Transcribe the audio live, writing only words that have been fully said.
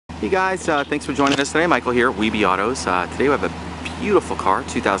Hey guys, thanks for joining us today. Michael here, WeBe Autos. Today we have a beautiful car,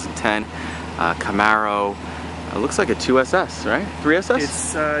 2010 Camaro. Looks like a 2SS, right? 3SS?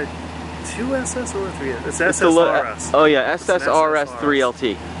 It's 2SS or 3SS? It's SSRS. Oh yeah, SSRS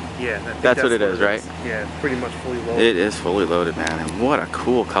 3LT. Yeah, that's what it is, right? Yeah, pretty much fully loaded. It is fully loaded, man. And what a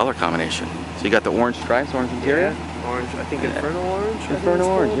cool color combination. So you got the orange stripes, orange interior? Yeah, orange. I think Inferno orange. Inferno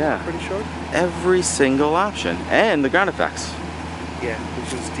orange, yeah. I'm pretty sure. Every single option. And the ground effects. Yeah,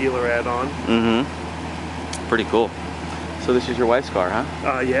 which is dealer add-on. Mm-hmm. Pretty cool. So this is your wife's car, huh?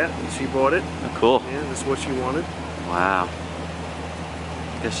 Yeah, she bought it. Oh, cool. Yeah, this is what she wanted. Wow.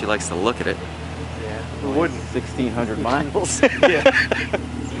 I guess she likes to look at it. Yeah, who wouldn't? 1,600 miles. Yeah.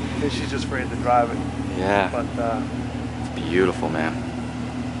 And she's just afraid to drive it. Yeah. But it's beautiful, man.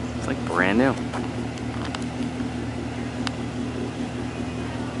 It's like brand new.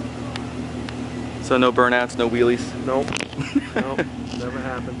 So no burnouts, no wheelies? Nope. Nope. Never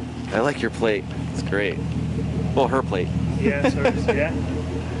happened. I like your plate. It's great. Well, her plate. Yeah, hers, yeah.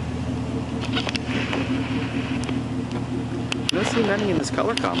 You don't see many in this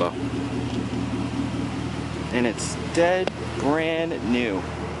color combo. And it's dead brand new.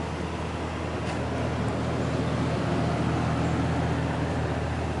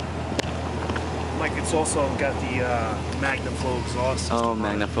 Like it's also got the MagnaFlow exhaust system. Oh,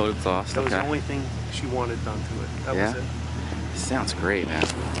 MagnaFlow exhaust. That was okay. the only thing she wanted done to it. That was it. Sounds great, man.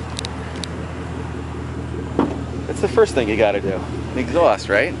 That's the first thing you gotta do. The exhaust,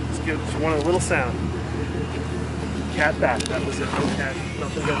 right? It's good. She wanted a little sound. Cat back. That was it. No cat.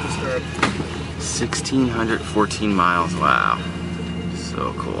 Nothing got disturbed. 1,614 miles. Wow.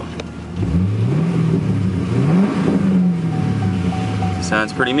 So cool.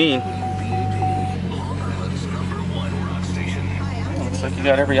 Sounds pretty mean. Looks like you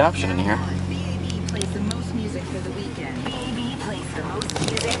got every option in here. WeBe plays the most music for the weekend. WeBe plays the most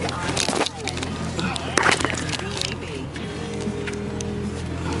music online.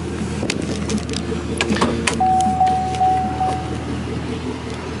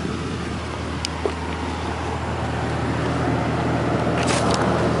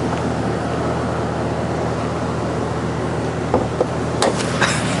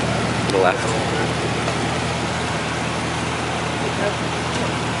 To the left.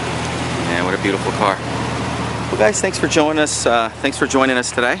 Man, what a beautiful car. Well guys, thanks for joining us.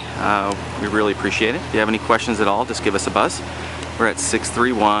 Today. We really appreciate it. If you have any questions at all, just give us a buzz. We're at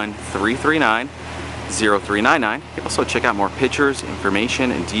 631-339-0399. You can also check out more pictures,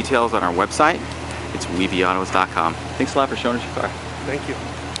 information, and details on our website. It's webeautos.com. Thanks a lot for showing us your car. Thank you.